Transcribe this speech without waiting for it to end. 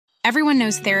Everyone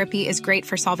knows therapy is great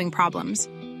for solving problems,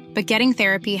 but getting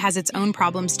therapy has its own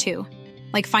problems too,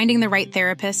 like finding the right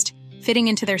therapist, fitting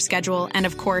into their schedule, and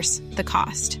of course, the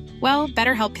cost. Well,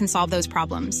 BetterHelp can solve those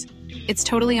problems. It's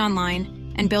totally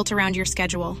online and built around your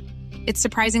schedule. It's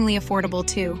surprisingly affordable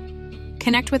too.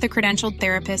 Connect with a credentialed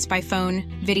therapist by phone,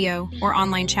 video, or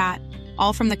online chat,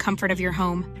 all from the comfort of your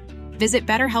home. Visit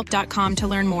BetterHelp.com to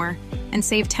learn more and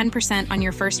save 10% on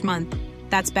your first month.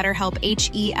 That's BetterHelp,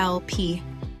 H-E-L-P.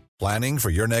 Planning for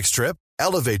your next trip?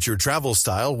 Elevate your travel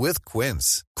style with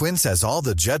Quince. Quince has all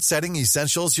the jet-setting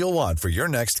essentials you'll want for your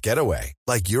next getaway,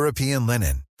 like European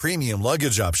linen, premium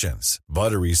luggage options,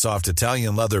 buttery soft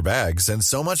Italian leather bags, and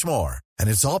so much more. And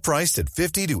it's all priced at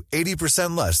 50 to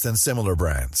 80% less than similar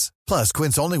brands. Plus,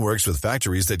 Quince only works with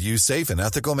factories that use safe and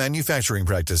ethical manufacturing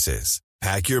practices.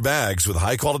 Pack your bags with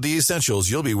high-quality essentials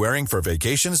you'll be wearing for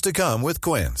vacations to come with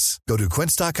Quince. Go to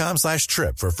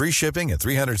quince.com/trip for free shipping and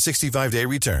 365-day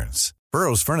returns.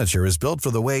 Burrow's furniture is built for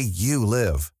the way you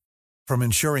live. From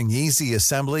ensuring easy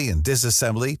assembly and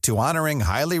disassembly to honoring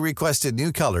highly requested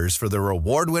new colors for their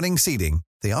award-winning seating,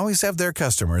 they always have their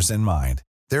customers in mind.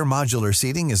 Their modular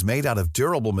seating is made out of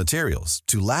durable materials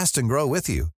to last and grow with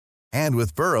you. And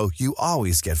with Burrow, you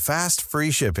always get fast,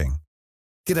 free shipping.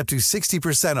 Get up to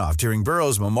 60% off during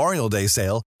Burrow's Memorial Day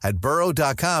sale at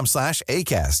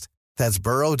burrow.com/ACAST. That's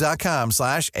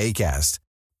burrow.com/ACAST.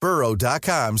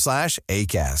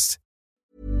 burrow.com/ACAST.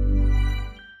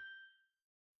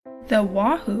 The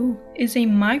wahoo is a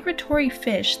migratory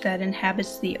fish that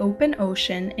inhabits the open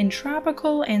ocean in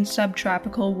tropical and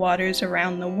subtropical waters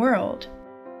around the world.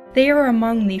 They are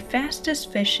among the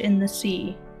fastest fish in the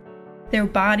sea. Their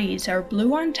bodies are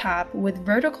blue on top with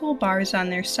vertical bars on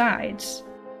their sides.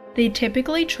 They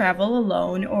typically travel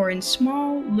alone or in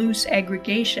small, loose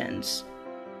aggregations.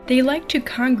 They like to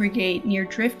congregate near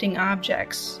drifting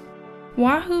objects.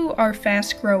 Wahoo are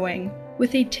fast-growing,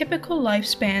 with a typical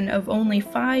lifespan of only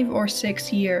 5 or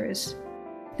 6 years.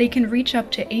 They can reach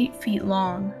up to 8 feet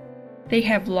long. They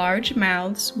have large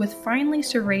mouths with finely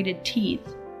serrated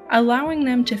teeth, allowing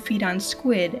them to feed on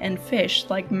squid and fish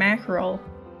like mackerel.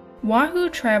 Wahoo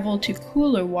travel to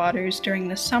cooler waters during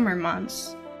the summer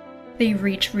months. They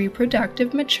reach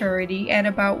reproductive maturity at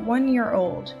about 1 year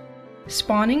old.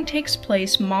 Spawning takes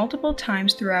place multiple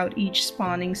times throughout each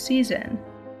spawning season.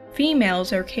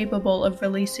 Females are capable of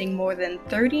releasing more than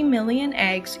 30 million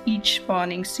eggs each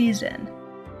spawning season.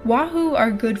 Wahoo are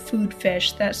good food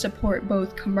fish that support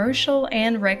both commercial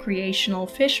and recreational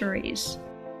fisheries.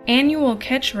 Annual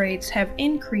catch rates have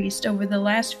increased over the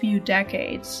last few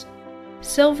decades.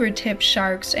 Silver-tip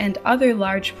sharks and other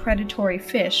large predatory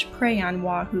fish prey on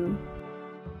wahoo.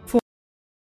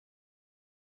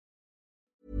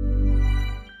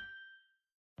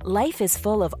 Life is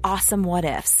full of awesome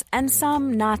what-ifs, and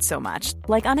some not so much,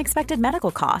 like unexpected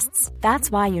medical costs. That's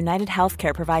why United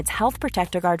Healthcare provides Health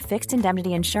Protector Guard fixed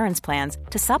indemnity insurance plans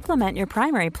to supplement your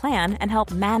primary plan and help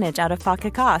manage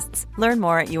out-of-pocket costs. Learn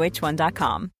more at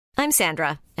uh1.com. I'm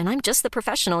Sandra, and I'm just the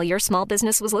professional your small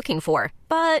business was looking for.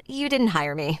 But you didn't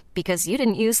hire me because you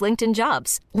didn't use LinkedIn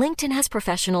Jobs. LinkedIn has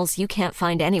professionals you can't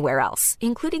find anywhere else,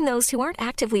 including those who aren't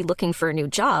actively looking for a new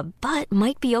job, but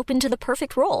might be open to the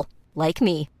perfect role, like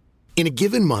me. In a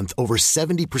given month, over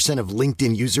 70% of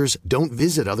LinkedIn users don't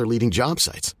visit other leading job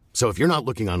sites. So if you're not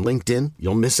looking on LinkedIn,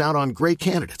 you'll miss out on great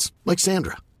candidates like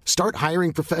Sandra. Start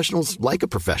hiring professionals like a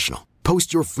professional.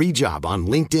 Post your free job on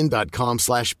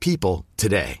linkedin.com/people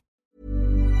today.